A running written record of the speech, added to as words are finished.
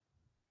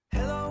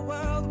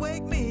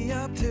wake me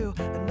up to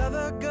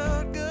another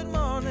good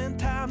morning.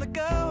 Time to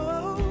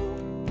go.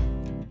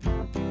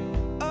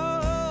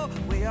 Oh,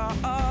 we are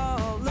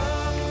all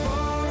looking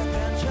for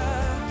adventure.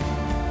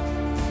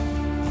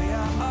 We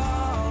are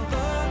all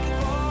looking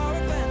for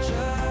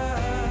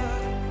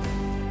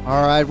adventure.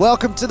 All right,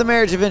 welcome to the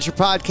Marriage Adventure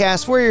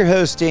Podcast. We're your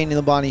hosts, Danny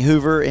and Bonnie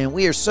Hoover, and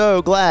we are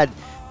so glad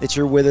that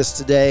you're with us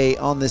today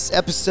on this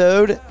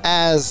episode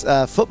as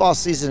football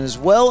season is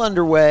well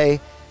underway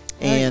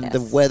and the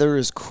weather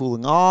is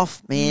cooling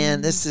off. Man,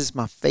 this is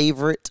my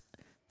favorite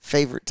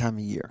time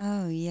of year.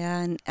 Oh, yeah.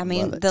 And I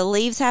mean, the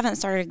leaves haven't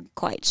started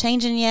quite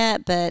changing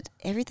yet, but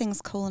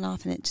everything's cooling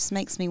off, and it just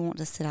makes me want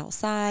to sit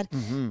outside,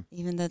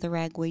 even though the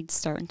ragweed's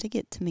starting to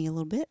get to me a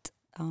little bit.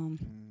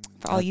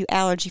 For all you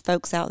allergy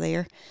folks out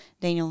there,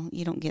 Daniel,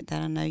 you don't get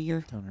that. I know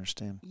you don't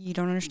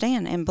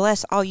understand. And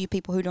bless all you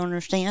people who don't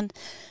understand.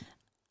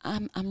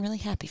 I'm really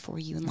happy for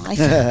you in life.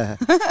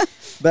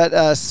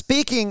 But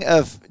speaking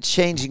of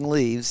changing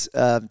leaves,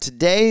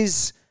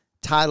 today's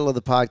title of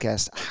the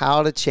podcast,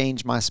 How to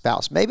Change My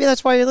Spouse. Maybe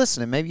that's why you're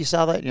listening. Maybe you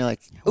saw that and you're like,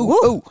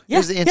 ooh,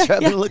 here's the intro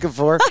I've been looking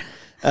for.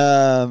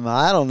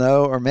 I don't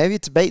know. Or maybe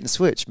it's a bait and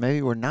switch.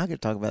 Maybe we're not going to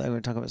talk about that. We're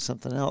going to talk about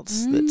something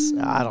else that's,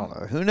 I don't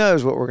know. Who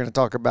knows what we're going to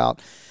talk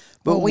about.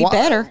 But we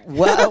better.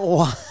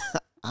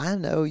 I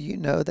know, you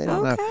know, they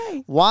don't know.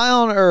 Why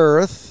on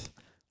earth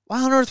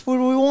would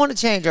we want to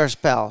change our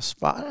spouse?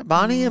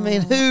 Bonnie, I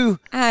mean, who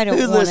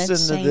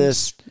listened to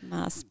this?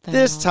 My spouse.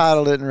 This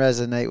title didn't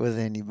resonate with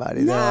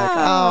anybody. They're like,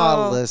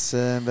 oh,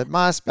 listen, but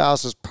my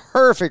spouse is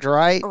perfect,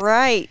 right?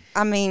 Right.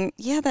 I mean,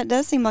 yeah, that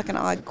does seem like an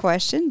odd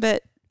question,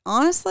 but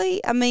honestly,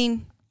 I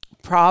mean,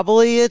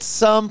 probably at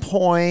some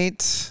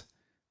point.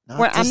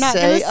 I'm not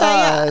going to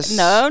say us.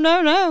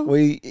 No.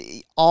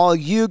 All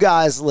you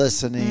guys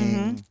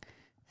listening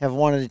have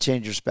wanted to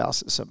change your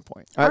spouse at some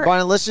point. All right,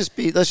 Bonnie, let's just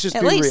be real.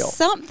 At least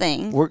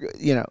something.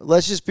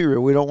 Let's just be real.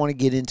 We don't want to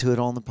get into it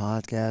on the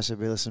podcast.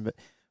 Everybody listen, but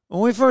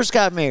when we first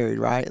got married,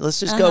 right? Let's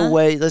just go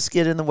let's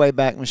get in the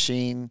Wayback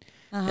Machine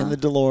in the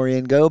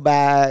DeLorean. Go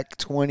back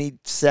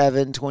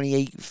 27,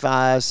 28,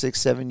 5,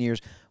 6, 7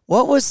 years.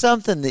 What was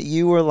something that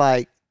you were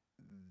like,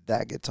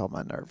 that gets on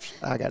my nerves?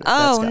 I got it.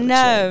 Oh,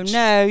 no.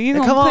 You're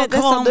going to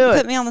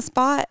put me on the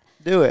spot?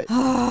 Do it.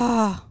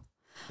 Oh.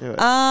 Do it.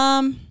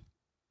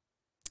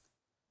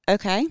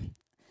 Okay.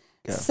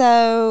 Go.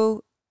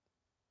 So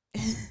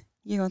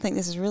you're going to think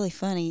this is really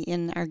funny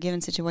in our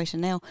given situation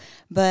now,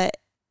 but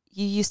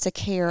you used to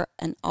care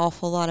an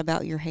awful lot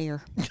about your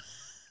hair.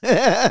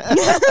 I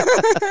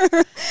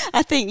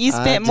think you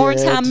spent more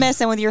time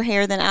messing with your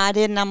hair than I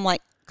did, and I'm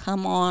like,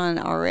 come on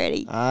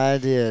already. I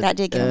did. That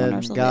did get on my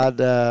nerves a little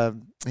bit.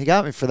 He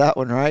got me for that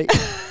one, right?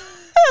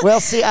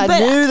 Well, see, I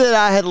knew that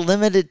I had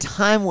limited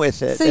time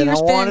with it, and I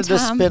wanted to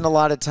spend a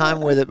lot of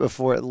time with it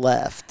before it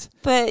left.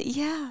 But,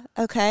 yeah,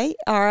 okay,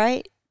 all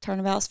right.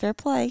 Turnabout's fair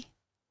play.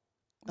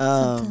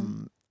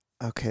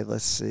 Okay,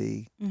 let's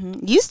see.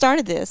 You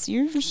started this.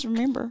 You just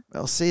remember.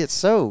 Well, see, it's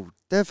so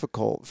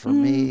difficult for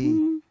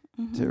me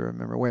to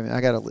remember. Wait a minute, I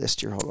got a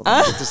list here. Hold on,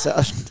 let me get this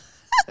out.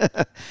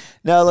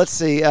 No, let's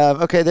see.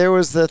 Okay, there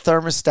was the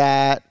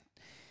thermostat.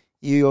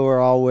 You were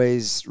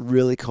always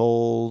really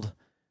cold.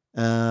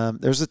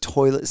 There's a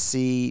toilet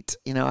seat.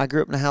 You know, I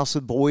grew up in a house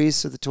with boys,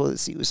 so the toilet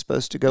seat was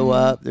supposed to go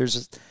up.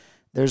 There's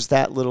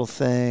that little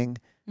thing.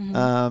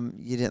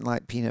 You didn't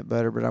like peanut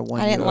butter, but I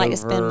wanted. I didn't like to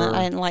spend money.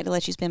 I didn't like to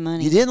let you spend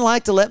money. You didn't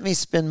like to let me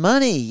spend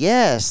money.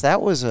 Yes,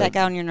 that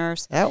got on your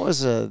nerves. That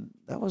was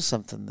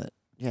something that.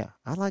 Yeah,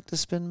 I like to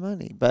spend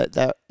money, but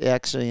that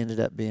actually ended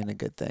up being a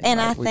good thing. And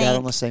right? I we think, got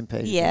on the same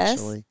page. Yes,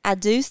 eventually. I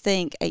do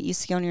think it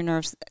used to get on your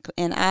nerves,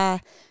 and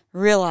I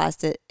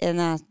realized it, and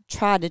I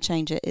tried to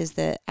change it. Is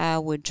that I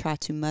would try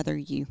to mother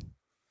you.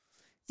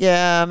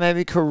 Yeah,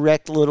 maybe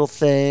correct little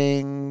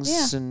things.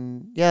 Yeah.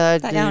 And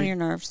that got on your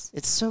nerves.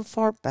 It's so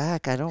far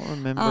back. I don't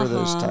remember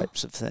those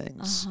types of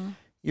things.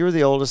 You were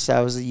the oldest. I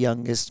was the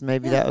youngest.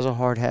 Maybe that was a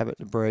hard habit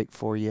to break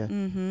for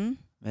you.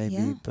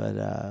 Maybe,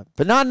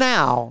 but not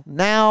now.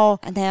 Now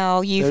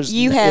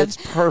you have. It's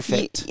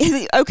perfect.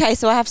 Okay,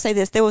 so I have to say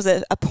this. There was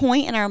a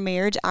point in our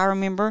marriage I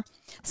remember.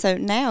 So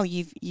now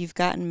you've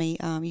gotten me.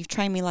 You've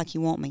trained me like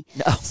you want me.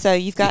 No. So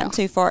you've gotten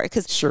too far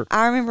because sure.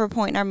 I remember a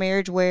point in our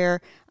marriage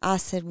where I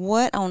said,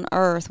 "What on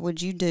earth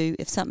would you do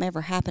if something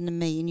ever happened to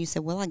me?" And you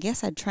said, "Well, I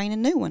guess I'd train a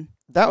new one."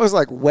 That was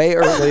like way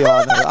early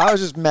on. I was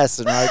just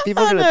messing, right?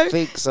 People are going to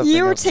think something.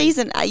 You were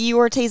teasing. You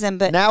were teasing,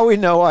 but now we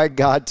know why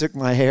God took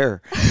my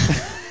hair.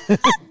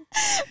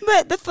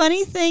 But the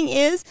funny thing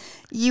is,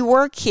 you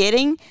were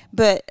kidding,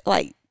 but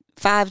like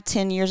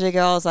 5-10 years ago,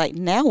 I was like,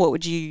 now what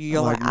would you?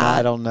 You're like,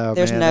 I don't know.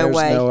 There's man. no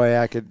way. There's no way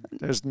I could.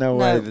 There's no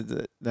way.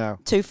 No.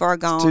 Too far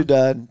gone. It's too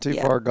done. Too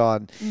far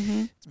gone.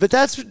 But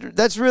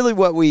that's really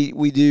what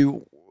we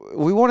do.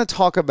 We want to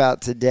talk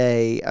about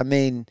today. I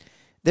mean,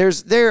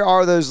 there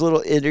are those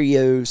little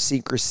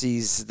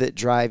idiosyncrasies that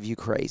drive you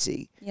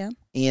crazy. Yeah.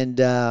 And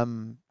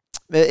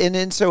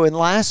then so in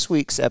last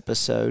week's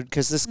episode,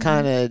 because this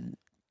kind of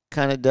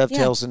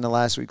dovetails into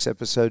last week's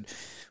episode,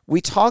 we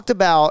talked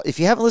about,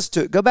 if you haven't listened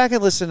to it, go back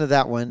and listen to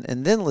that one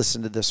and then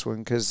listen to this one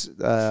because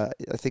I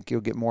think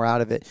you'll get more out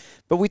of it.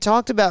 But we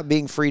talked about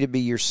being free to be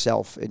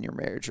yourself in your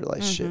marriage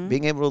relationship,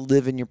 being able to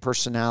live in your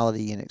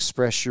personality and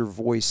express your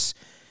voice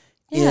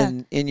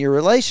in your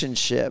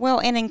relationship. Well,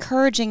 and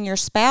encouraging your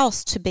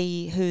spouse to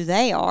be who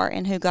they are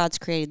and who God's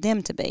created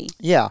them to be.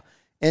 Yeah.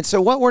 And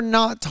so what we're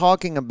not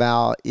talking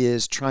about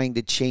is trying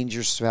to change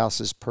your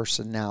spouse's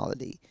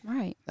personality.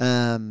 Right.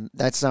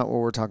 That's not what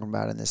we're talking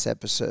about in this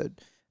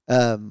episode.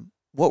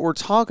 What we're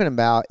talking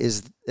about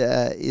is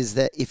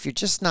that if you're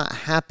just not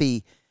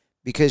happy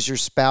because your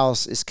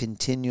spouse is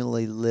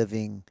continually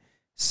living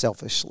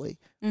selfishly,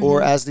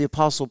 or as the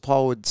Apostle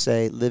Paul would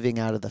say, living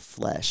out of the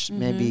flesh.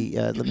 Maybe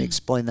let me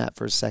explain that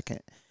for a second.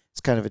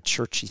 It's kind of a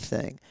churchy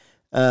thing.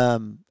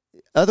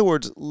 Other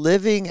words,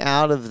 living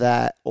out of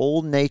that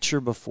old nature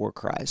before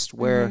Christ,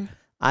 where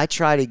I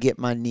try to get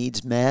my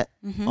needs met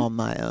on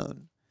my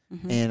own,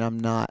 and I'm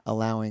not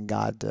allowing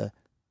God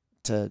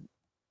to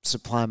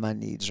supply my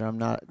needs, or I'm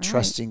not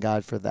trusting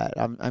God for that.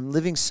 I'm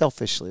living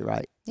selfishly,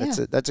 right? Yeah.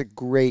 That's a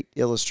great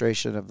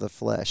illustration of the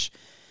flesh,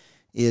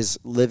 is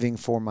living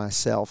for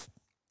myself.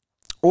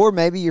 Or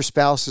maybe your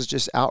spouse is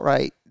just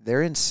outright,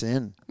 they're in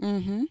sin,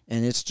 and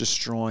it's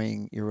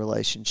destroying your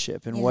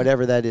relationship. And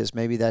whatever that is,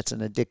 maybe that's an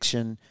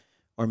addiction,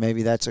 or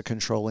maybe that's a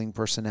controlling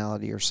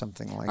personality or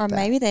something like that. Or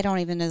maybe they don't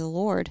even know the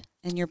Lord,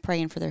 and you're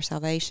praying for their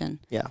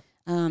salvation. Yeah.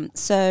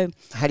 So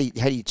how do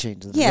you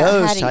change them? Yeah,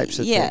 Those types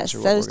of things. Yes,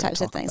 those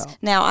types of things. About.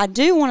 Now, I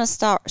do want to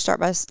start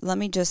by, let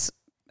me just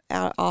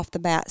out off the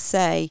bat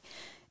say,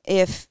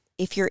 if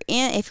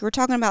we're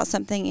talking about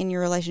something in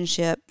your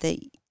relationship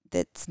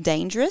that's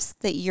dangerous,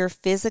 that you're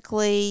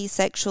physically,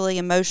 sexually,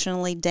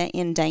 emotionally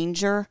in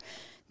danger,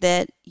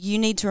 that you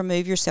need to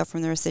remove yourself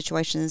from those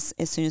situations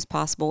as soon as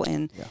possible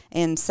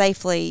and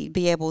safely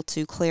be able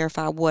to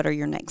clarify what are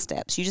your next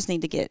steps. You just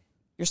need to get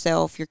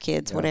yourself, your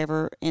kids,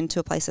 whatever, into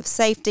a place of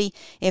safety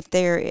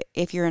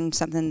if you're in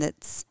something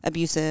that's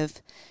abusive.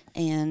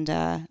 And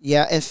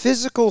and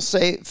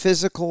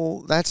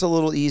physical, that's a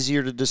little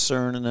easier to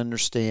discern and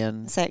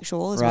understand.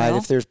 Sexual as right? well.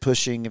 If there's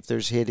pushing, if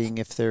there's hitting,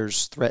 if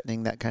there's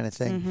threatening, that kind of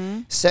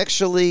thing.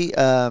 Sexually,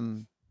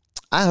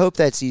 I hope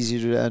that's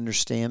easier to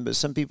understand, but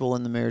some people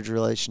in the marriage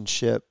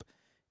relationship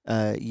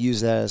use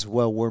that as,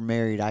 well, we're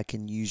married, I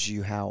can use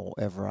you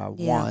however I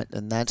want,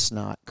 and that's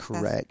not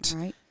correct. That's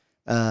right.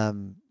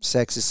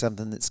 Sex is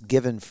something that's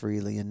given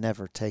freely and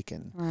never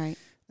taken. Right.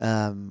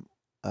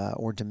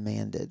 Or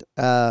demanded.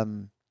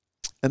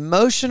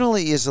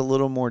 Emotionally is a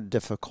little more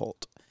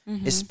difficult,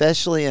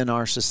 especially in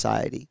our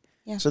society.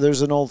 Yeah. So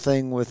there's an old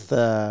thing with,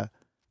 an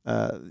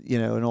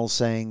old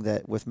saying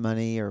that with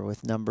money or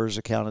with numbers,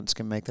 accountants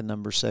can make the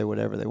numbers say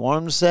whatever they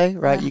want them to say,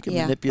 right? You can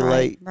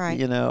manipulate, right.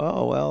 we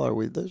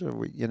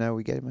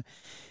get them.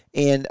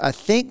 And I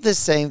think the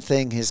same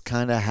thing has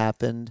kind of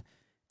happened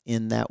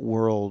in that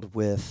world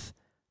with,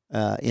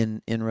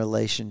 in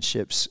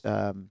relationships.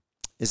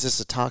 Is this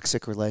a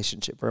toxic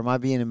relationship, or am I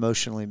being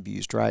emotionally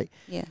abused? Right?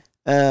 Yeah.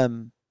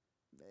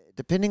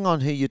 Depending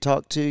on who you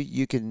talk to,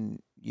 you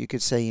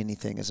could say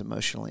anything is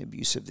emotionally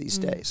abusive these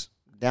days.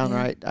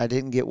 Downright, I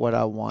didn't get what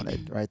I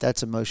wanted. Right?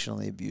 That's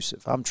emotionally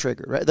abusive. I'm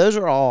triggered. Right? Those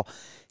are all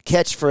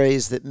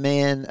catchphrases that,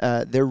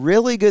 they're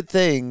really good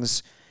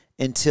things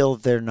until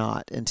they're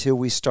not. Until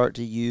we start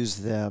to use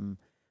them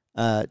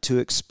to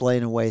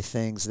explain away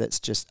things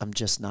I'm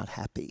just not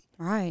happy.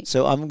 Right.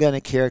 So I'm going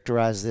to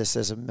characterize this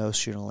as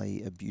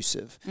emotionally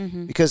abusive.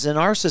 Because in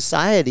our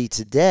society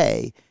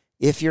today,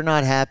 if you're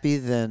not happy,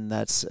 then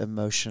that's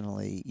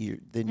you're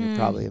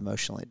probably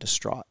emotionally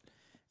distraught.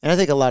 And I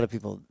think a lot of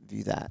people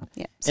view that.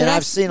 Yeah. So and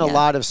I've seen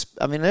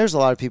there's a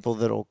lot of people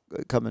that'll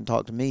come and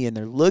talk to me and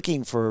they're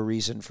looking for a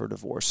reason for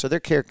divorce. So they're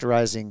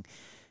characterizing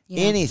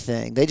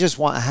anything. They just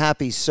want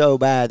happy so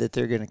bad that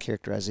they're going to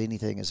characterize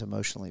anything as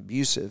emotionally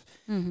abusive.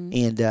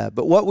 And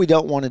but what we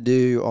don't want to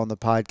do on the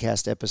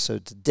podcast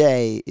episode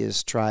today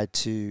is try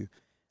to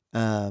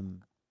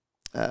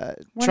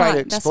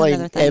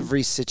explain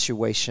every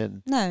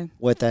situation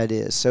what that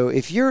is. So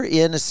if you're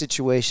in a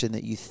situation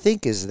that you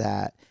think is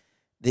that,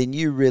 then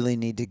you really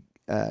need to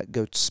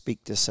go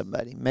speak to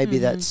somebody. Maybe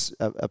that's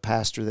a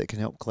pastor that can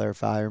help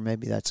clarify, or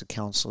maybe that's a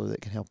counselor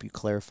that can help you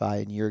clarify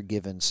in your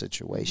given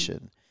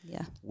situation.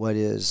 What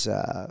is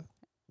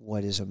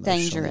emotionally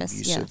dangerous,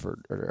 abusive or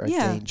a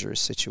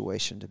dangerous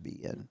situation to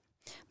be in.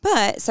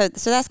 But so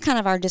that's kind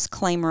of our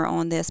disclaimer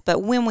on this.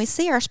 But when we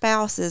see our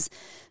spouses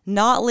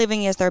not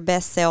living as their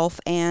best self,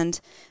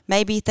 and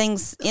maybe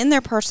things in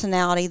their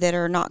personality that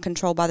are not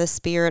controlled by the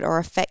Spirit are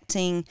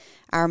affecting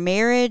our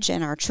marriage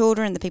and our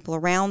children, the people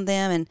around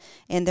them,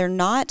 and they're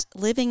not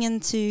living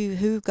into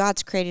who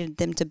God's created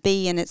them to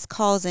be, and it's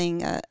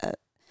causing a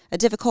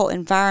difficult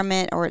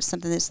environment, or it's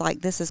something that's like,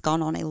 this has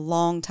gone on a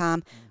long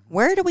time.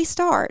 Where do we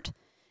start?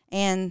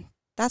 And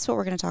that's what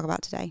we're going to talk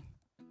about today.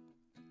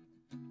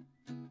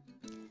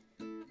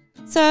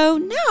 So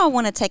now I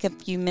want to take a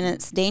few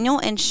minutes, Daniel,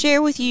 and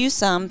share with you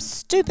some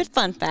stupid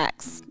fun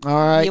facts. All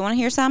right. You want to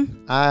hear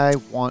some? I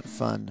want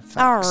fun facts.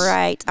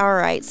 All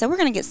right. So we're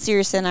going to get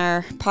serious in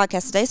our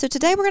podcast today. So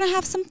today we're going to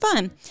have some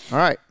fun. All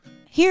right.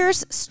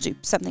 Here's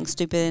something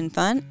stupid and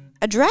fun.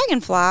 A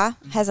dragonfly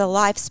has a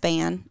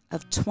lifespan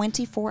of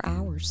 24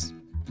 hours.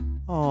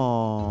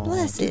 Oh,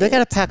 Bless they got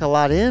to it. pack a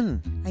lot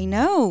in. I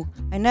know.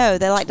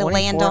 They like to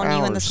land 24 on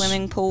you in the hours.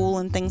 swimming pool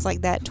and things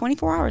like that.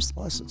 24 hours.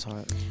 Bless its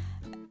heart.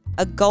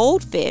 A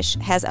goldfish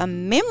has a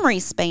memory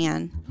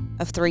span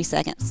of 3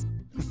 seconds.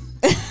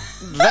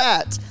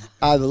 That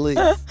I believe.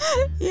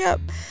 Yep.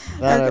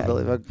 That I Okay.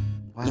 believe.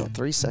 Wow,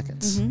 3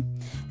 seconds.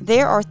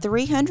 There are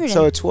 300.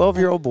 So a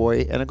 12-year-old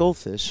boy and a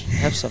goldfish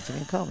have something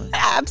in common.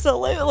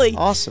 Absolutely.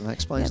 Awesome. That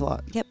explains a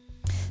lot. Yep.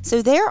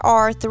 So there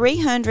are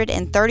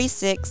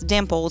 336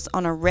 dimples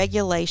on a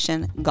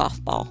regulation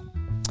golf ball.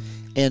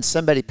 And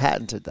somebody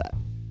patented that.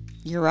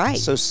 You're right.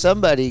 So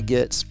somebody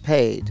gets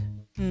paid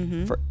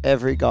Mm-hmm. for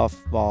every golf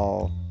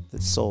ball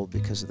that's sold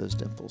because of those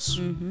dimples.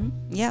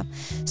 Yeah.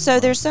 So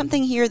there's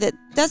something here that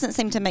doesn't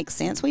seem to make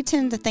sense. We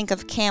tend to think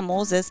of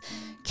camels as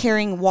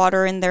carrying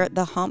water in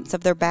the humps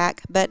of their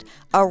back, but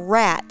a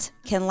rat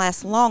can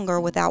last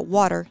longer without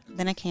water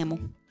than a camel.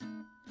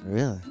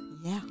 Really?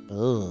 Yeah.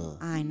 Ugh.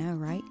 I know,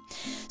 right?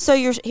 So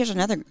here's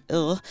another.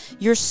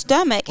 Your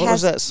stomach What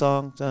has. was that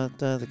song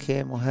the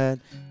camel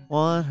had?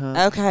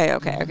 100.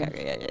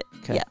 Okay.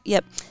 Yeah,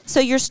 yep. So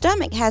your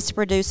stomach has to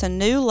produce a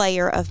new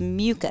layer of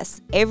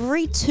mucus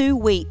every 2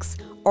 weeks,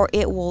 or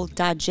it will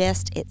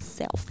digest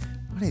itself.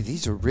 Honey,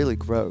 these are really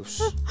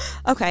gross.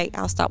 Okay,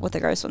 I'll stop with the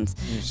gross ones.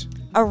 Yes.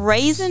 A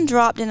raisin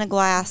dropped in a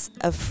glass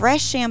of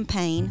fresh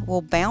champagne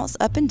will bounce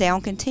up and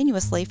down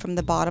continuously from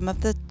the bottom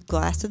of the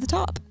glass to the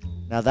top.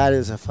 Now that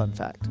is a fun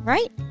fact.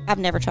 Right? I've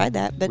never tried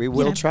that, but We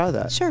will try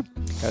that. Sure.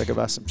 Gotta go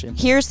buy some champagne.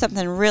 Here's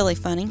something really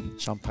funny.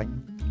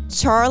 Champagne.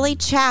 Charlie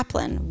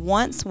Chaplin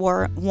once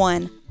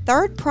won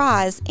third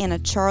prize in a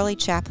Charlie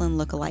Chaplin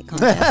lookalike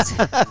contest.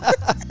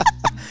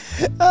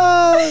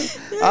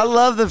 I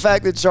love the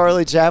fact that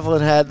Charlie Chaplin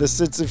had the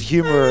sense of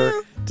humor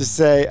to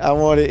say, I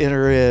want to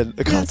enter in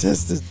a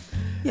contest.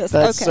 Yes,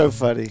 That's okay. so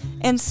funny.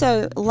 And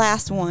so,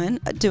 last one,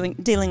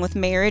 dealing with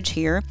marriage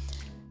here.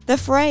 The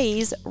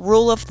phrase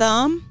rule of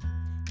thumb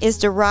is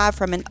derived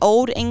from an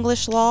Old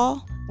English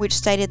law which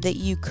stated that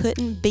you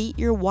couldn't beat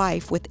your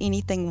wife with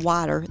anything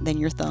wider than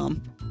your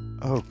thumb.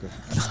 Oh, good.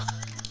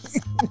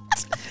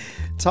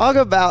 Talk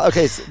about,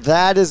 okay, so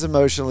that is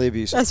emotionally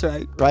abusive. That's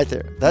right. Right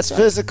there. That's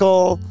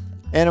physical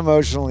and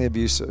emotionally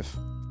abusive.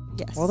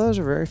 Yes. Well, those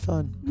are very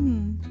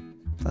fun.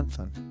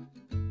 Fun.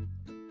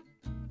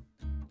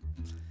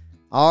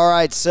 All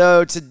right,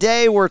 so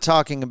today we're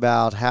talking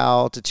about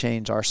how to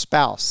change our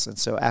spouse. And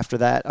so after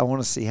that, I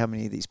want to see how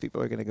many of these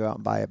people are going to go out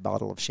and buy a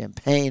bottle of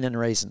champagne and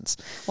raisins.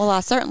 Well,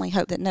 I certainly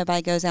hope that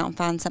nobody goes out and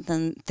finds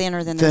something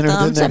thinner than their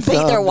thumb to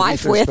beat their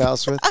wife with.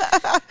 Spouse with.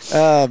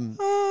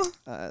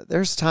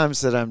 There's times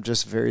that I'm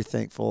just very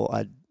thankful.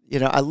 I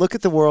look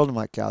at the world and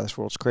I'm like, God, this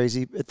world's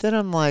crazy. But then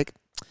I'm like,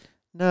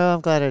 no, I'm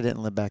glad I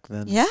didn't live back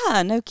then.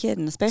 Yeah, no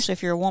kidding, especially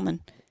if you're a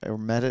woman. Or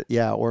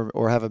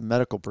have a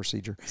medical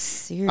procedure.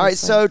 Seriously. All right,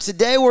 so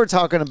today we're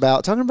talking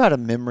about a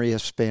memory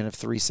span of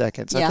 3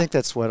 seconds. Yeah. I think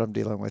that's what I'm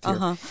dealing with here.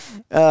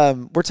 Uh-huh.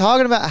 We're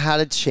talking about how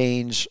to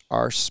change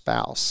our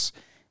spouse,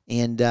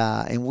 and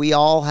we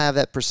all have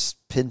that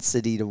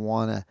propensity to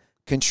want to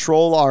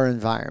control our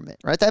environment,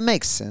 right? That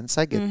makes sense.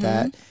 I get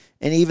that,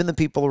 and even the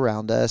people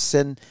around us,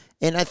 and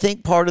I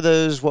think part of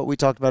those what we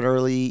talked about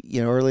early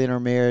in our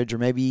marriage, or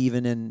maybe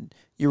even in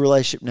your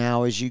relationship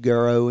now as you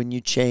grow and you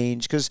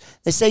change, because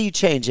they say you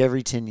change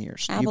every 10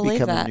 years. I You believe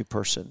become that. a new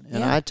person.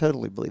 And Yeah. I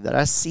totally believe that.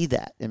 I see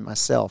that in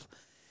myself,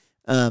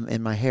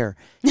 in my hair.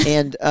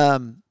 And,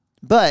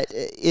 but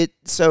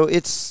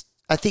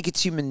I think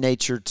it's human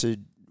nature to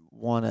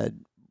want to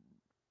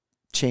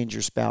change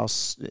your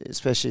spouse,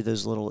 especially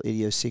those little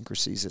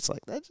idiosyncrasies. It's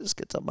like, that just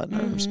gets on my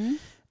nerves.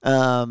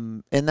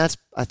 And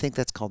I think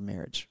that's called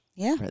marriage.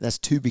 Yeah. Right? That's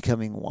two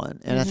becoming one.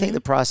 And I think the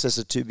process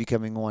of two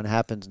becoming one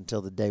happens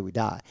until the day we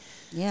die.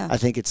 Yeah. I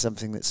think it's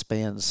something that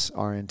spans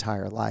our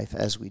entire life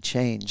as we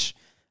change.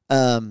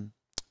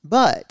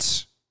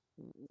 But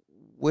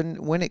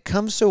when it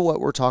comes to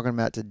what we're talking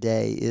about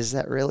today, is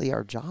that really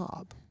our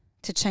job?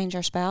 To change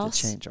our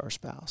spouse? To change our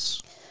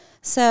spouse.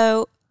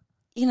 So,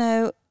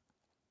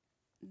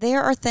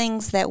 there are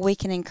things that we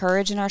can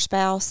encourage in our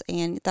spouse,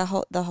 and the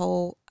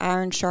whole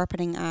iron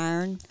sharpening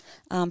iron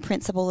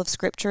principle of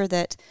Scripture,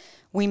 that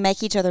we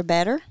make each other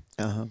better.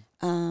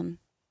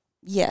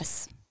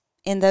 Yes.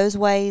 In those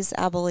ways,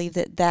 I believe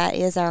that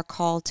is our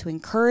call, to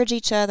encourage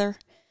each other,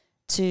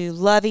 to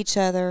love each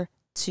other,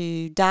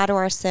 to die to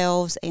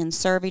ourselves and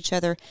serve each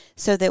other,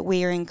 so that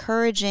we are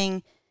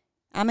encouraging.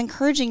 I'm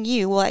encouraging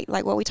you, like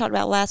what we talked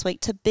about last week,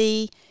 to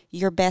be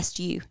your best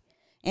you,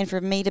 and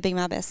for me to be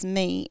my best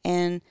me,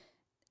 and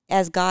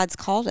as God's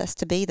called us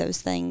to be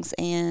those things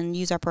and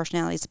use our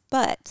personalities.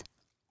 But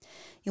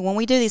when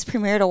we do these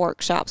premarital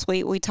workshops,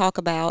 we talk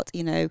about,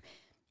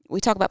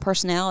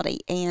 personality,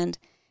 and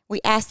we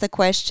ask the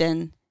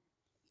question,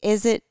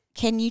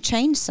 can you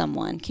change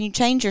someone? Can you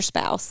change your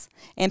spouse?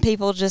 And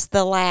people just,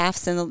 the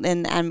laughs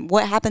and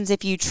what happens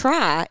if you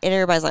try? And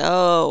everybody's like,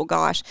 oh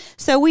gosh.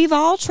 So we've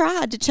all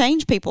tried to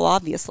change people,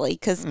 obviously,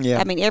 because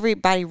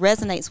everybody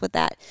resonates with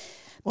that.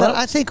 Well,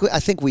 I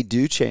think we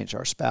do change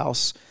our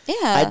spouse. Yeah.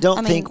 I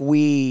don't think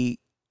we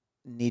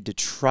need to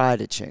try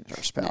to change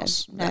our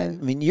spouse. No. I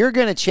mean, you're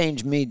going to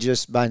change me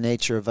just by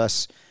nature of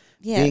us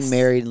being Yes.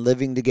 married and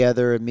living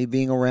together and me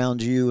being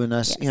around you and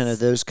us, Yes.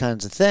 those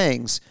kinds of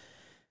things.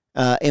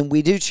 And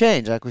we do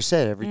change. Like we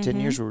said, every 10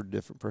 years we're a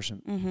different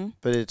person. Mm-hmm.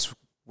 But it's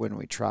when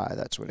we try,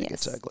 that's when it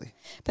gets Yes. ugly.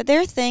 But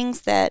there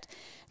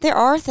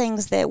are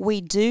things that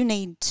we do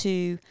need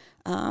to,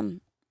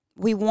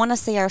 we want to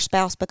see our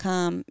spouse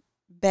become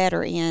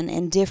better in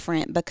and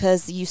different,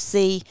 because you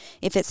see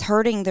if it's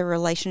hurting the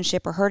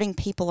relationship or hurting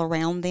people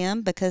around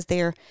them because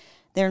they're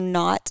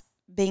not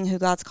being who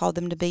God's called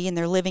them to be, and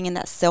they're living in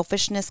that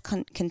selfishness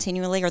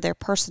continually, or their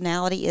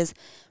personality is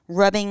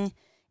rubbing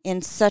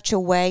in such a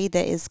way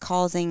that is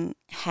causing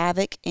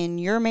havoc in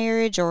your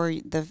marriage or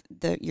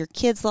your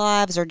kids'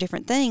 lives or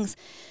different things,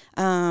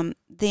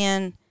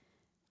 then,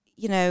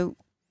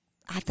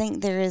 I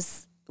think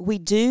we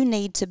do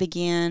need to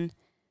begin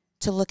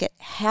to look at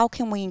how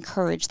can we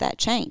encourage that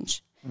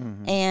change.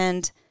 Mm-hmm.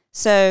 And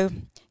so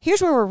here's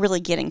where we're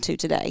really getting to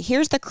today.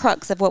 Here's the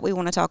crux of what we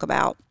want to talk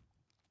about.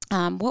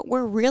 What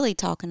we're really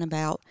talking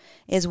about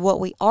is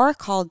what we are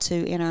called to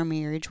in our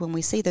marriage when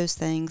we see those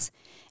things,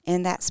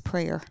 and that's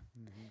prayer.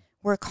 Mm-hmm.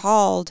 We're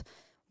called,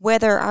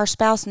 whether our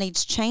spouse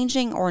needs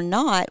changing or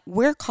not,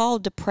 we're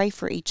called to pray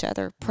for each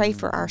other, pray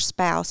for our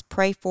spouse,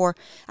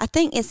 I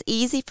think it's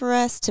easy for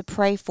us to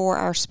pray for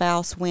our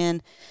spouse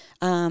when,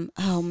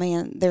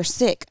 they're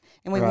sick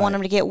and we want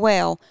them to get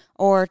well,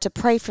 or to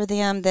pray for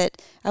them that,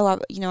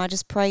 I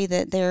just pray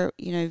that they're,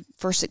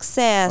 for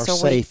success or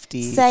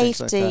safety.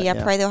 Safety. Like that,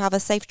 I pray they'll have a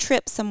safe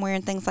trip somewhere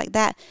and things like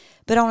that.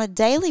 But on a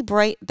daily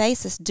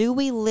basis, do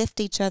we lift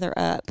each other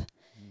up?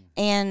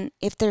 And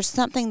if there's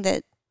something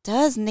that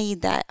does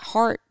need that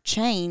heart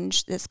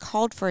change, that's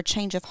called for a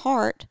change of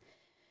heart,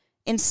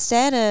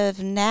 instead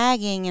of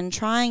nagging and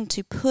trying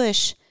to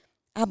push,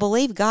 I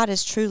believe God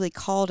has truly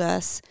called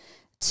us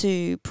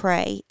to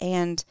pray.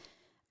 And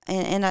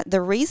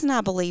the reason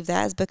I believe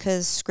that is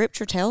because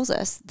Scripture tells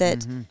us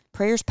that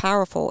prayer is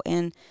powerful.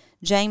 And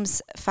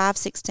James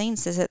 5:16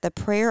 says that the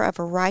prayer of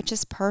a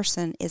righteous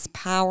person is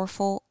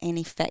powerful and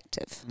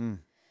effective.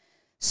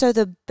 So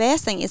the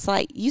best thing is,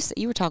 like you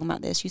were talking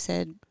about this. You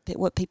said that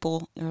what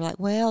people are like,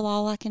 well,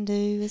 all I can do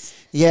is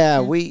I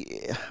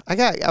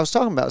was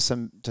talking about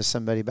to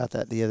somebody about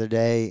that the other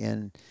day,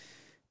 and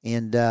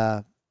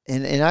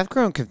I've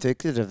grown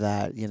convicted of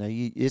that.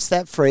 It's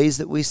that phrase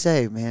that we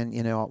say, man.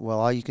 Well,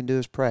 all you can do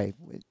is pray.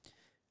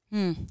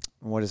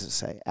 What does it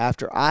say?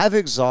 After I've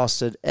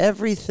exhausted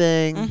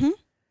everything,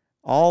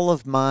 all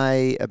of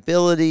my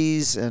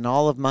abilities and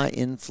all of my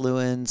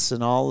influence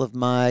and all of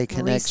my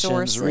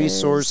connections,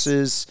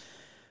 resources,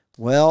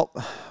 well,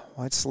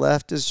 what's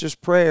left is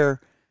just prayer.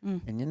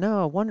 And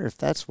I wonder if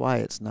that's why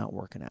it's not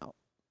working out.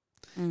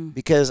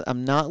 Because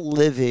I'm not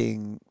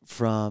living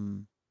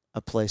from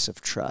a place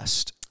of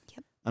trust.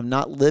 Yep. I'm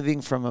not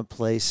living from a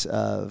place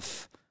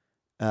of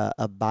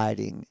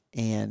abiding.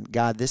 And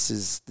God, this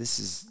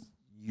is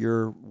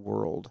your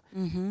world.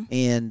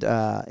 And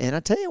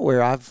I tell you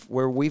where I've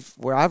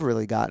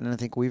really gotten, and I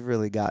think we've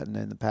really gotten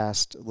in the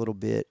past little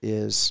bit,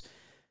 is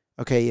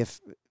okay, if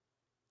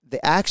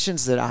the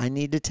actions that I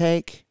need to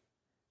take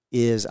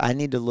is I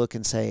need to look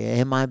and say,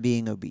 am I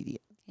being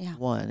obedient? Yeah.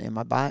 One, am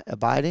I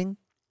abiding?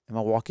 Am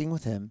I walking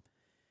with him?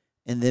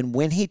 And then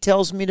when he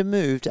tells me to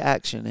move to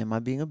action, am I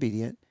being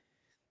obedient?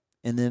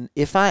 And then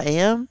if I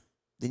am,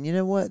 then you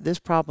know what? This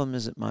problem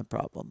isn't my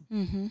problem.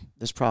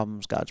 This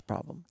problem's God's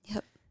problem.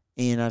 Yep.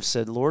 And I've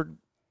said, Lord,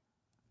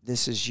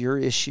 this is your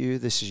issue.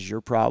 This is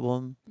your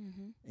problem.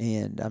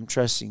 And I'm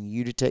trusting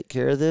you to take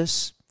care of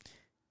this.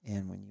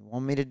 And when you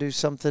want me to do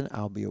something,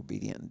 I'll be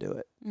obedient and do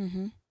it.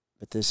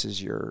 But this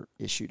is your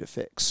issue to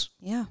fix.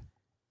 Yeah.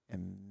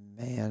 And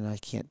man, I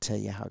can't tell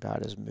you how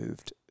God has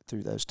moved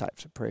through those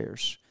types of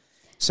prayers.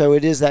 So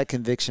it is that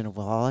conviction of,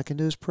 well, all I can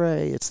do is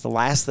pray. It's the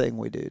last thing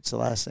we do. It's the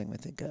last thing we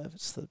think of.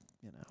 It's the,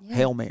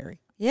 Hail Mary.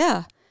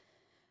 Yeah.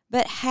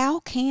 But how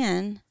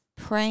can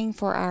praying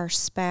for our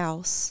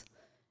spouse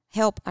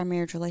help our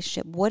marriage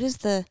relationship? What's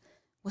the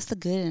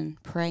good in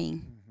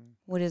praying?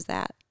 What is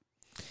that?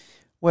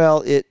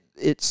 Well,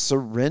 it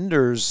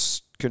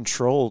surrenders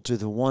control to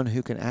the one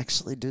who can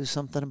actually do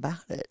something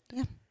about it.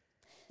 Yeah.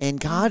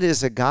 And God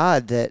is a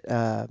God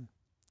that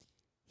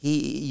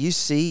you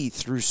see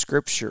through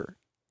Scripture.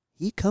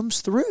 He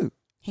comes through.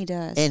 He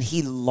does. And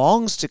he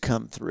longs to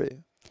come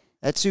through.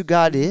 That's who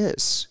God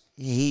is.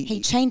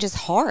 He changes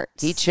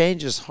hearts. He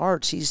changes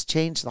hearts. He's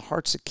changed the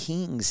hearts of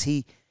kings.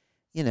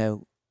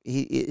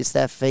 It's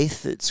that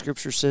faith that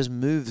Scripture says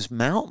moves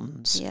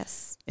mountains.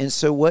 Yes. And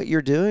so what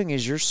you're doing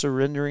is you're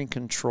surrendering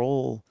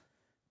control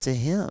to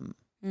him.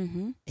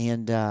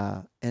 And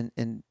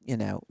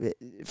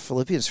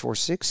Philippians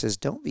 4:6 says,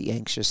 don't be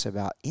anxious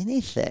about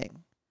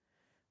anything,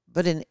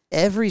 but in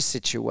every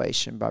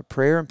situation, by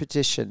prayer and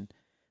petition,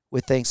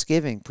 with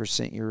thanksgiving,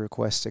 present your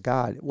requests to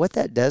God. What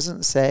that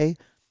doesn't say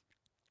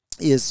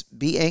is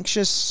be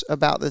anxious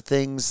about the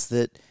things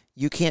that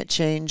you can't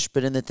change,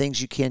 but in the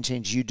things you can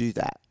change, you do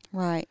that.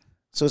 Right.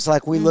 So it's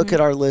like we look at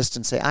our list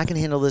and say, I can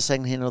handle this, I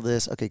can handle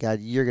this. Okay, God,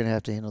 you're going to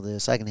have to handle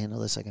this. I can handle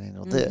this, I can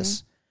handle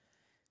this.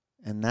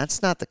 And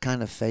that's not the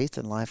kind of faith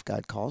and life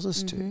God calls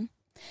us to.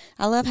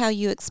 I love how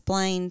you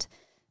explained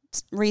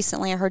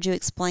recently. I heard you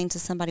explain to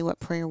somebody what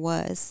prayer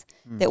was.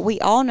 That we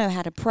all know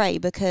how to pray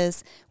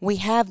because we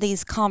have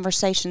these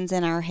conversations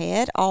in our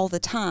head all the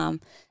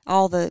time.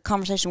 All the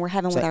conversation we're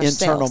having with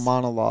ourselves. Internal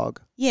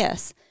monologue.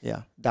 Yes.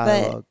 Yeah,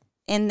 dialogue.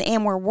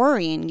 And we're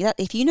worrying.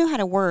 If you know how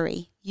to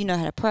worry, you know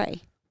how to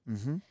pray.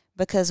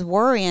 Because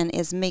worrying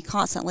is me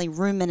constantly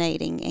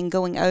ruminating and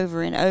going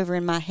over and over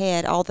in my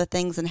head all the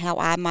things and how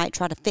I might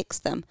try to fix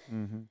them.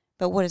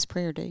 But what does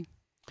prayer do?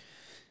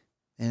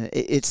 And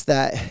it's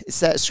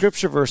that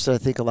scripture verse that I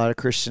think a lot of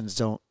Christians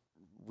don't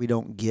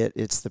get.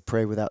 It's the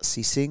pray without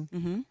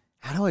ceasing.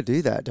 How do I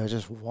do that? Do I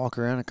just walk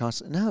around and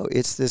constant? No,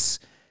 it's this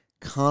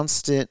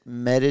constant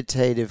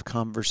meditative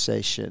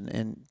conversation.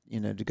 And,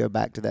 to go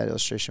back to that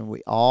illustration,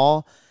 we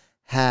all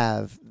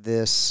have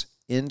this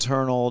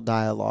internal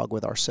dialogue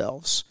with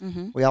ourselves.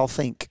 We all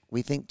think.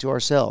 We think to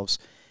ourselves.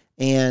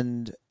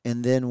 And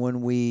then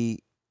when we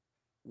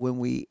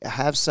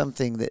have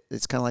something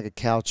it's kind of like a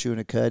cow chewing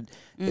a cud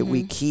that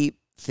we keep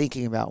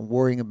thinking about and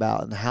worrying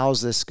about, and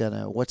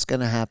what's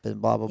gonna happen,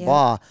 blah blah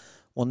blah.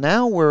 Well,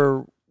 now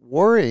we're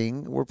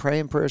worrying, we're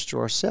praying prayers to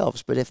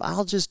ourselves. But if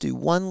I'll just do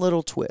one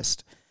little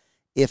twist,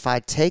 if I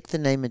take the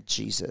name of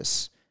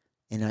Jesus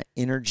and I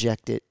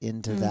interject it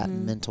into that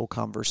mental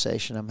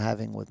conversation I'm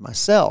having with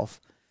myself,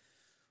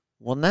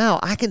 well, now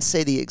I can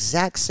say the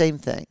exact same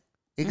thing,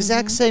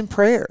 exact same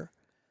prayer,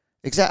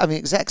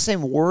 exact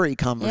same worry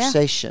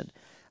conversation.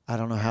 I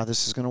don't know how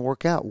this is going to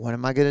work out. What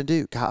am I going to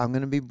do? God, I'm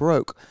going to be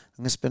broke. I'm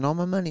going to spend all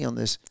my money on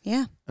this.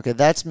 Yeah. Okay,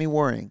 that's me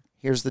worrying.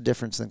 Here's the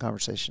difference in the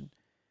conversation.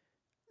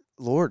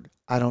 Lord,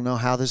 I don't know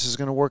how this is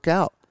going to work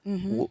out.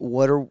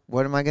 What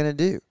am I going to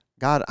do?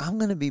 God, I'm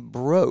going to be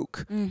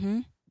broke.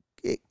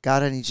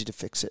 God, I need you to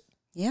fix it.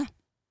 Yeah.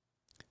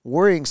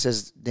 Worrying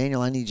says,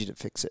 Daniel, I need you to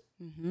fix it.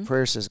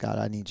 Prayer says, God,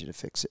 I need you to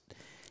fix it.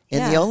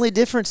 And the only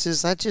difference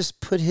is I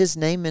just put his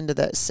name into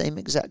that same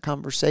exact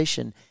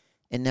conversation,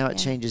 and now it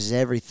changes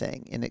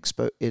everything, and it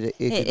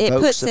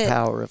evokes the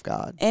power of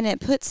God. And it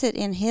puts it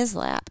in his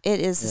lap. It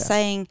is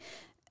saying,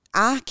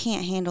 I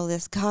can't handle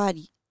this. God,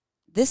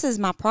 this is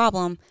my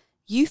problem.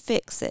 You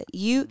fix it.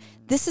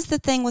 This is the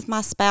thing with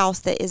my spouse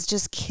that is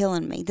just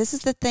killing me. This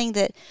is the thing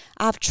that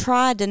I've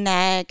tried to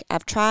nag,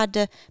 I've tried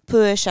to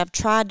push, I've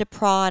tried to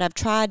prod, I've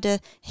tried to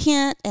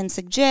hint and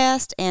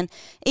suggest and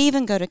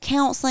even go to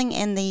counseling,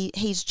 and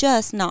he's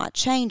just not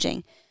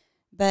changing.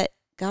 But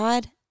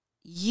God,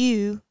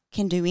 you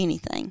can do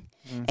anything.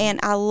 And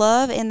I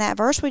love in that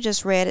verse we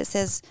just read, it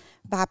says,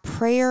 by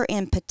prayer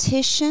and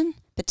petition.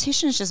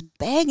 Petition is just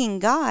begging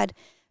God,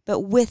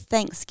 but with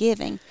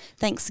thanksgiving.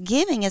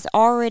 Thanksgiving is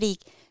already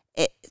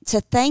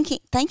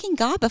thanking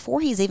God before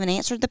he's even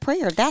answered the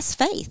prayer. That's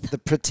faith. The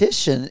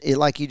petition,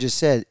 like you just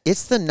said,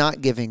 it's the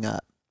not giving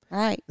up.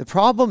 Right. The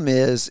problem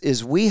is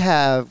we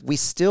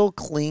still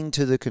cling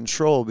to the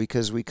control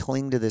because we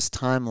cling to this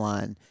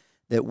timeline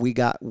that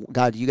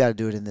God, you got to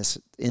do it in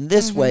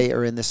this way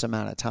or in this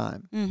amount of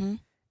time.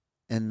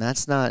 And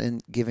that's not in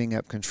giving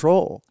up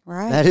control.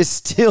 Right. That is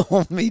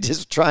still me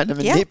just trying to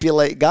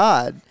manipulate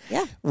God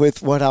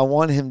with what I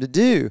want him to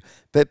do.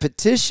 But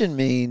petition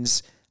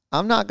means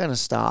I'm not going to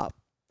stop.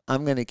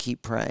 I'm going to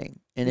keep praying.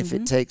 And if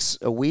it takes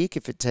a week,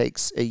 if it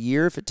takes a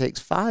year, if it takes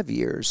 5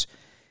 years,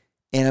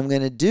 and I'm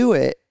going to do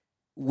it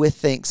with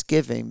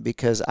thanksgiving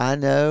because I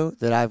know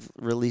that I've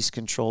released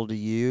control to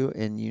you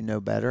and you know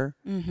better.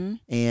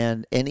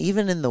 And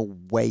even in the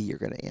way you're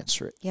going to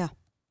answer it. Yeah.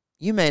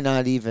 You may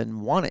not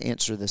even want to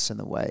answer this in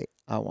the way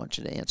I want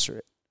you to answer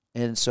it.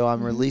 And so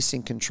I'm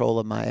releasing control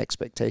of my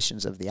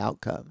expectations of the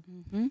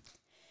outcome.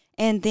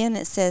 And then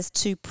it says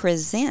to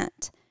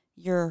present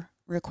your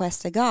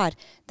request to God.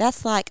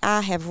 That's like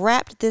I have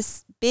wrapped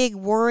this big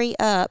worry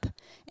up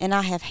and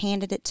I have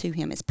handed it to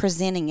him. It's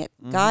presenting it.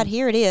 God,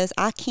 here it is.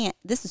 I can't,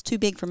 this is too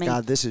big for me.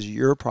 God, this is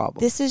your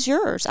problem. This is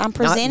yours. I'm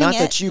presenting not it.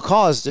 Not that you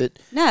caused it.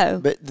 No.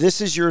 But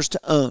this is yours to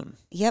own.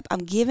 Yep,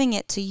 I'm giving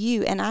it to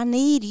you and I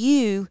need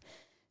you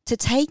to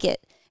take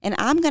it. And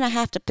I'm going to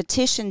have to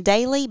petition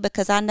daily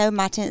because I know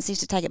my tendency is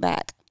to take it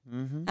back.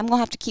 I'm going to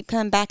have to keep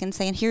coming back and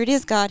saying, here it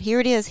is, God, here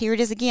it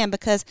is again,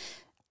 because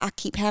I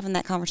keep having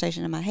that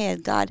conversation in my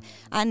head. God,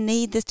 I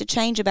need this to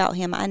change about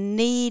him. I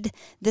need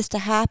this to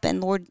happen.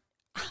 Lord,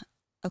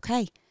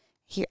 okay,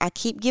 here, I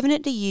keep giving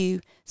it to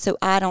you so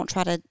I don't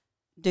try to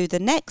do the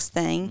next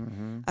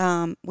thing,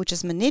 which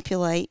is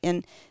manipulate.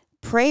 And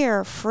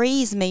prayer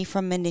frees me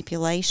from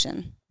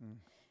manipulation.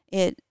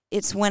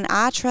 It's when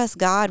I trust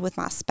God with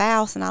my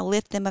spouse and I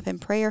lift them up in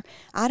prayer,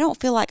 I don't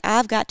feel like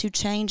I've got to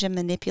change and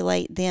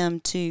manipulate them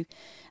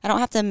I don't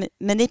have to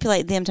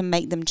manipulate them to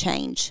make them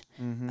change.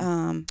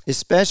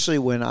 Especially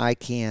when I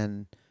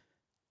can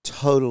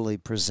totally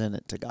present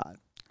it to God.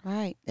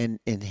 Right. And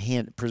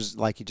hand,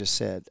 like you just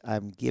said,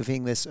 I'm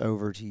giving this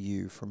over to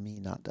you for me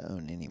not to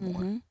own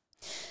anymore.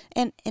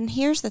 And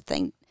here's the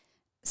thing.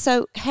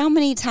 So how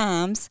many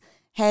times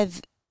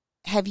have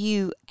have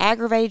you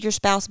aggravated your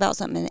spouse about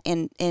something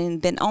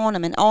and been on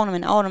them and on them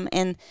and on them,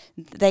 and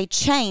they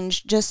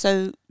change just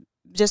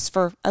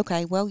for,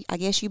 okay, well, I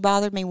guess you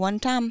bothered me one more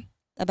time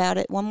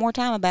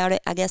about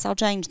it, I guess I'll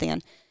change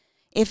then.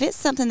 If it's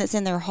something that's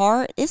in their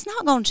heart, it's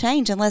not going to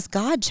change unless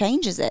God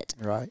changes it.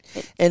 Right.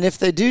 And if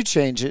they do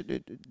change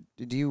it,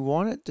 do you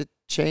want it to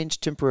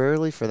change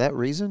temporarily for that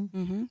reason?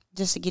 Mm-hmm.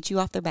 Just to get you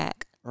off their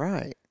back.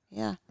 Right.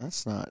 Yeah.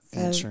 That's not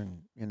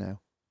answering,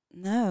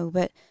 No,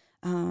 but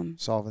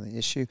solving the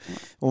issue.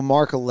 Well,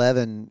 Mark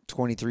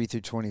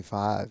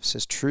 11:23-25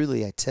 says,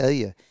 "Truly I tell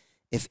you,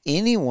 if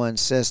anyone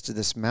says to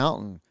this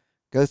mountain,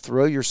 'Go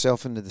throw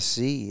yourself into the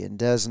sea,' and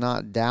does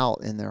not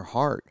doubt in their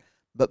heart,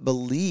 but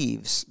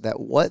believes that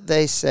what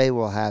they say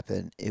will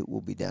happen, it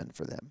will be done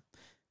for them.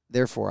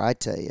 Therefore I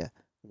tell you,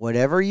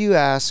 whatever you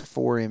ask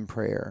for in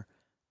prayer,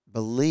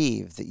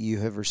 believe that you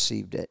have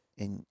received it,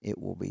 and it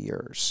will be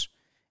yours.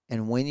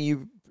 And when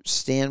you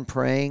stand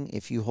praying,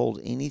 if you hold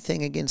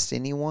anything against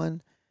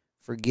anyone,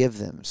 forgive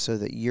them, so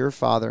that your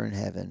Father in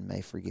heaven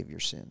may forgive your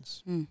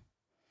sins."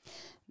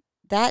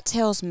 That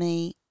tells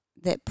me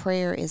that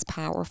prayer is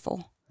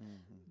powerful.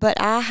 Mm-hmm.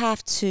 But I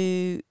have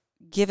to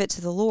give it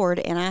to the Lord,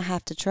 and I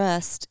have to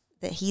trust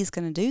that He's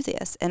going to do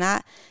this. And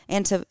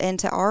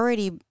to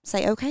already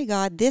say, okay,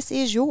 God, this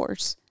is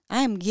yours.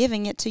 I am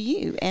giving it to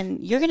you,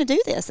 and you're going to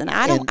do this. And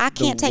I can't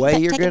take it back. The way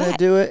you're going to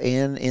do it,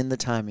 and in the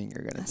timing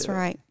you're going to do it. That's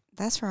right.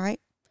 That's right.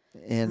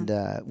 And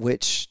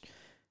which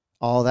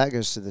all that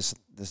goes to this.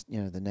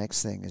 The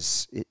next thing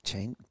is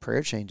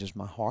prayer changes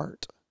my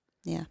heart.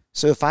 Yeah.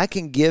 So if I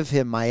can give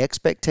Him my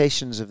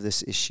expectations of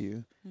this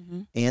issue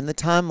and the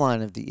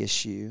timeline of the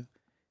issue,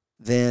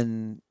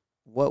 then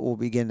what will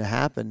begin to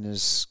happen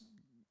is,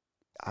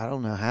 I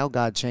don't know how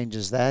God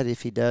changes that,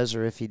 if He does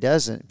or if He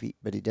doesn't,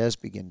 but He does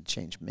begin to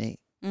change me.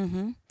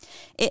 Mm-hmm.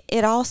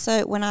 It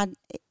also,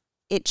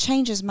 it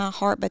changes my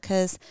heart,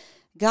 because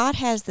God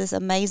has this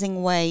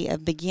amazing way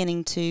of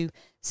beginning to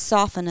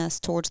soften us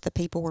towards the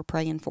people we're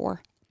praying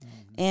for.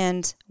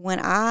 And when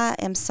I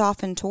am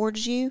softened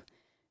towards you,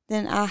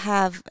 then I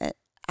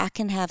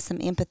can have some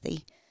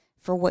empathy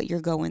for what you're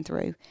going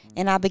through.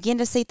 And I begin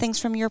to see things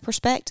from your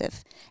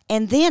perspective.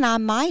 And then I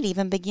might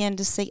even begin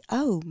to see,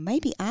 oh,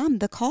 maybe I'm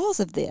the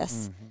cause of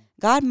this.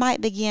 God might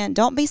begin,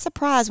 don't be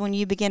surprised when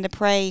you begin to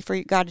pray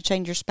for God to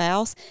change your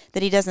spouse,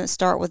 that He doesn't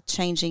start with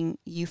changing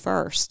you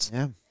first.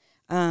 Yeah.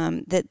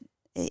 That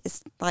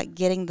it's like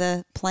getting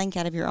the plank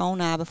out of your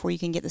own eye before you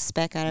can get the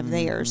speck out of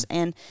theirs.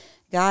 And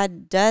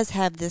God does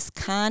have this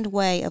kind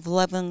way of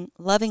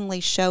lovingly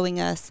showing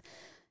us,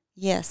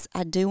 yes,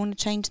 I do want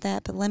to change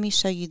that, but let me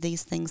show you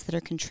these things that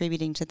are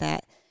contributing to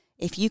that.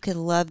 If you could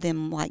love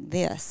them like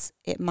this,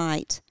 it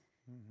might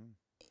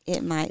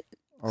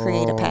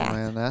create a path.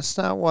 Man, that's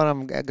not what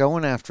I'm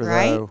going after,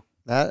 right? Though.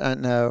 That I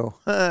know.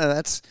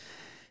 That's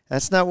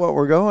not what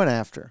we're going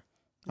after.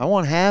 I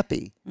want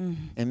happy,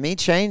 and me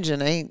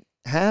changing ain't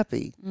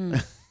happy.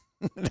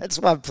 That's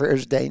why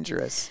prayer's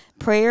dangerous.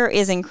 Prayer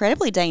is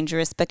incredibly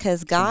dangerous,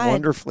 because God... It's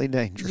wonderfully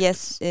dangerous.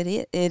 Yes,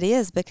 it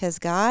is, because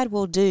God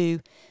will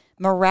do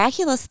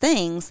miraculous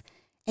things,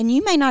 and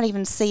you may not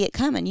even see it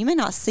coming. You may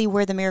not see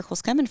where the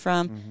miracle's coming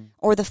from,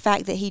 or the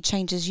fact that He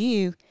changes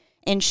you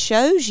and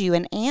shows you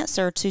an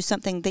answer to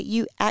something that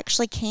you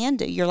actually can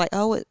do. You're like,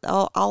 oh,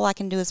 all I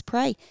can do is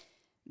pray.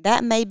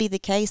 That may be the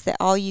case, that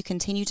all you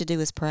continue to do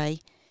is pray.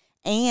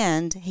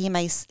 And He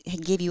may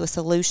give you a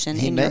solution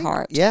in your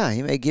heart. Yeah,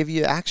 He may give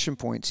you action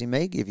points. He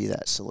may give you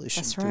that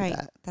solution. That's through right.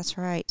 That. That's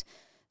right.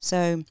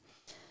 So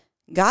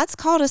God's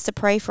called us to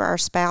pray for our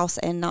spouse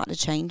and not to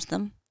change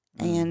them.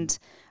 And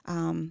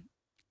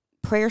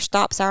prayer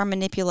stops our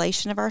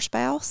manipulation of our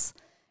spouse,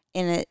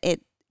 and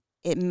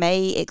it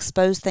may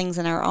expose things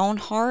in our own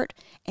heart,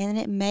 and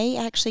it may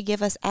actually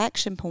give us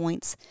action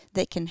points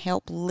that can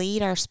help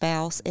lead our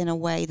spouse in a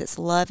way that's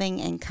loving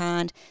and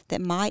kind,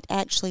 that might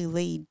actually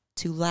lead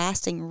to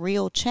lasting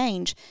real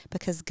change,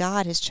 because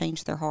God has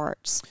changed their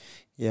hearts.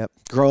 Yep.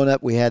 Growing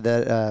up, we had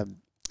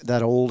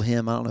that old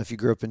hymn. I don't know if you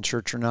grew up in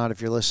church or not,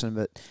 if you're listening,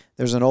 but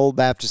there's an old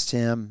Baptist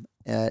hymn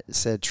that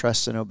said,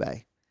 "Trust and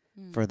obey.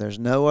 For there's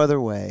no other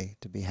way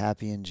to be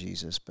happy in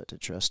Jesus but to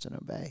trust and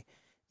obey."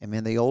 And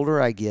man, the older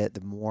I get,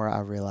 the more I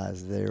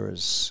realize there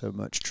is so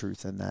much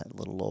truth in that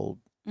little old,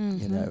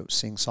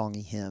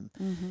 sing-songy hymn.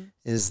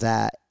 Is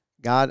that,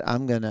 God,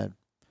 I'm going to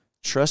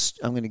trust,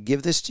 I'm going to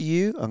give this to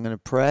you, I'm going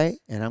to pray,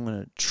 and I'm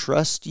going to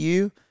trust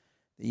you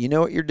that you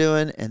know what you're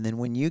doing, and then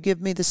when you give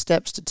me the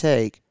steps to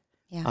take,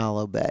 I'll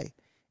obey.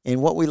 And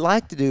what we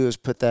like to do is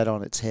put that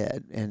on its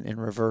head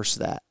and reverse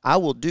that. I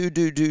will do,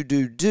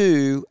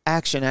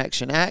 action,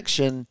 action,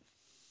 action.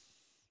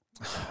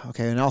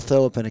 Okay, and I'll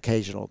throw up an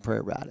occasional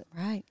prayer about it.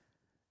 Right.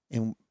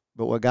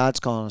 But what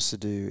God's calling us to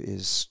do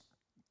is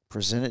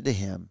present it to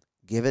Him,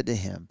 give it to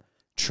Him,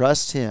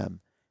 trust Him,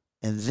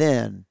 and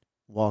then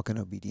walk in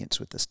obedience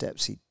with the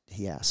steps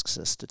He asks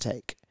us to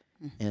take,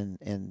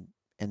 and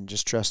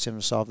just trust Him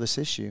to solve this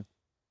issue,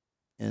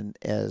 and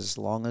as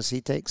long as He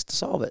takes to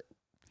solve it.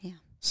 Yeah.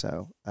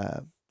 So,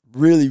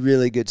 really,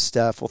 really good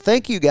stuff. Well,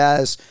 thank you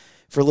guys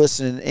for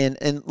listening.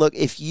 And look,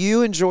 if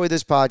you enjoy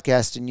this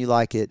podcast and you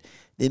like it,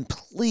 then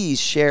please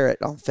share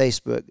it on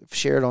Facebook,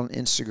 share it on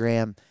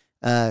Instagram,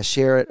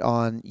 share it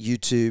on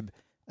YouTube,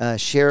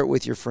 share it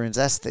with your friends.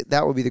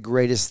 That would be the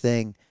greatest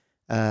thing,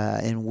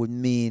 and would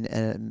mean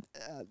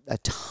a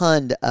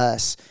ton to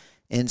us.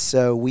 And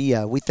so we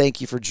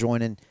thank you for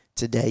joining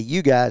today.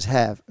 You guys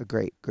have a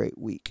great, great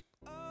week.